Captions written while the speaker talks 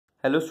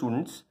Hello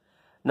students.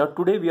 Now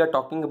today we are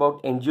talking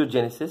about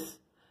angiogenesis.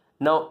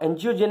 Now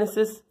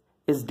angiogenesis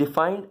is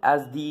defined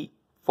as the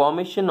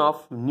formation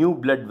of new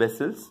blood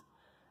vessels,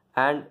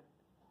 and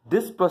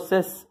this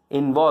process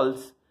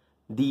involves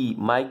the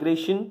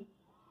migration,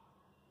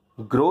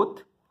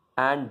 growth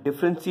and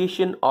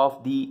differentiation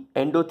of the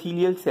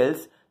endothelial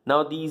cells.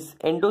 Now these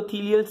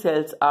endothelial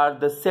cells are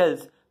the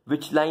cells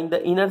which line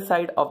the inner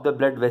side of the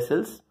blood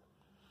vessels.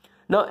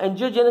 Now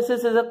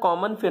angiogenesis is a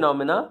common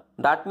phenomena.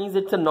 That means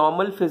it's a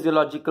normal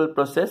physiological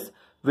process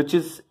which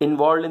is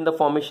involved in the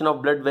formation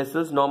of blood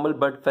vessels, normal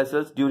blood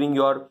vessels during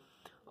your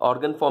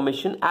organ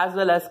formation as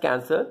well as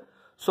cancer.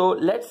 So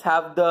let's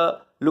have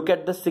the look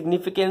at the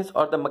significance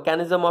or the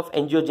mechanism of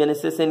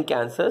angiogenesis in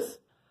cancers.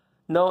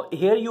 Now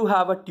here you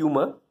have a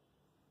tumor.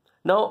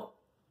 Now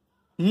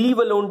leave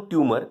alone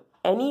tumor,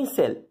 any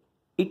cell,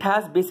 it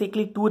has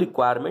basically two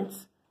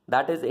requirements.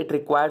 That is, it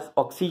requires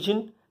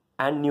oxygen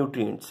and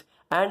nutrients.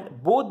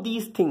 And both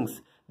these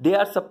things, they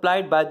are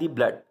supplied by the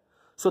blood.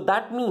 So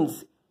that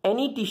means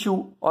any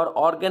tissue or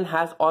organ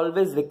has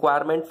always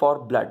requirement for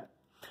blood.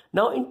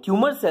 Now in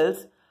tumor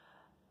cells,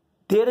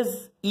 there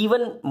is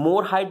even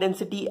more high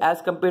density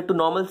as compared to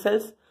normal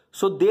cells.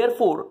 So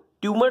therefore,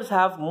 tumors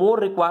have more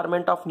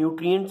requirement of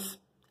nutrients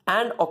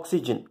and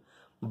oxygen.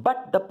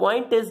 But the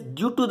point is,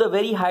 due to the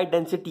very high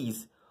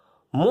densities,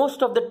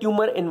 most of the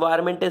tumor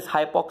environment is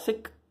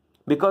hypoxic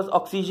because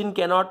oxygen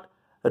cannot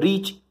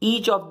reach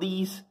each of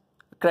these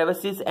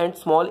crevices and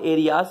small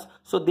areas.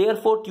 So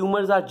therefore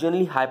tumors are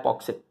generally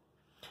hypoxic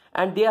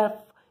and they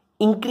have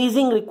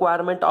increasing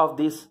requirement of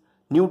these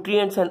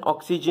nutrients and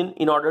oxygen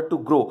in order to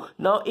grow.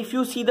 Now if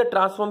you see the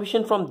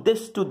transformation from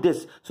this to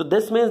this, so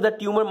this means the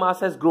tumor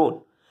mass has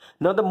grown.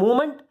 Now the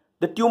moment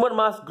the tumor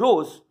mass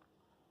grows,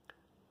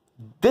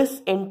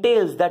 this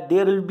entails that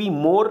there will be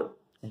more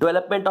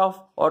development of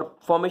or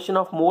formation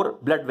of more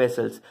blood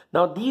vessels.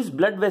 Now these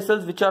blood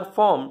vessels which are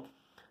formed,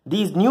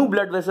 these new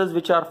blood vessels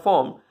which are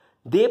formed,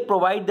 they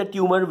provide the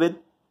tumor with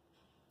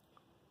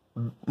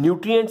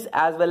nutrients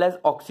as well as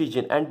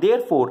oxygen, and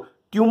therefore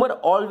tumor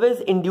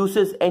always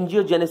induces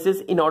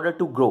angiogenesis in order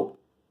to grow.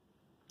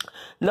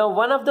 Now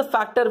one of the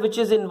factor which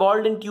is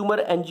involved in tumor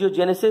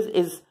angiogenesis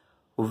is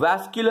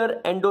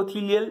vascular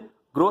endothelial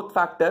growth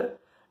factor.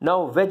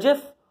 Now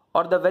VEGF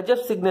or the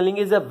VEGF signaling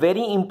is a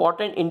very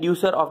important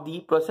inducer of the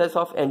process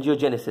of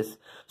angiogenesis.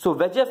 So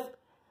VEGF,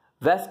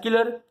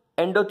 vascular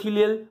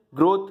endothelial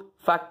growth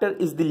factor,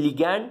 is the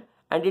ligand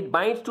and it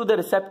binds to the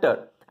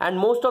receptor, and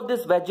most of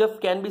this VEGF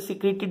can be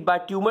secreted by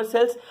tumor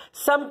cells.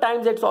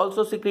 Sometimes it's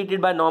also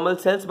secreted by normal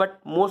cells, but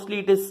mostly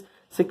it is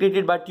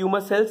secreted by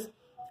tumor cells,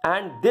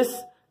 and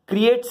this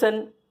creates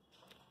an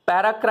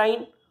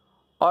paracrine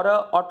or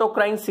a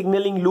autocrine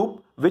signaling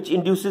loop which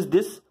induces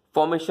this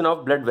formation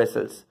of blood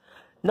vessels.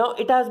 Now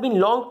it has been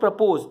long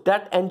proposed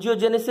that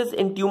angiogenesis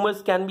in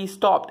tumors can be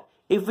stopped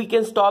if we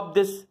can stop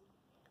this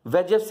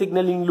VEGF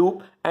signaling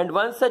loop, and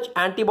one such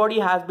antibody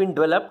has been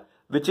developed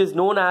which is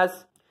known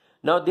as,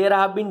 now there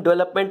have been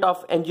development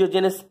of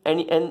angiogenesis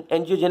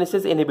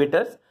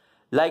inhibitors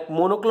like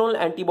monoclonal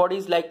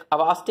antibodies like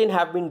Avastin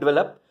have been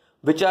developed,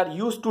 which are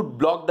used to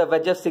block the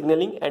VEGF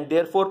signaling and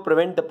therefore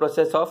prevent the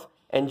process of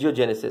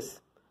angiogenesis.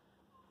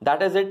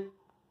 That is it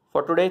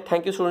for today.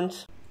 Thank you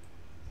students.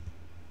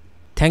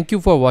 Thank you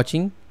for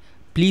watching.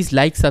 Please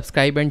like,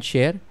 subscribe and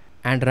share,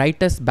 and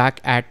write us back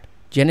at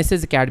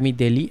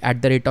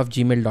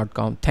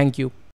genesisacademydelhi@gmail.com. Thank you.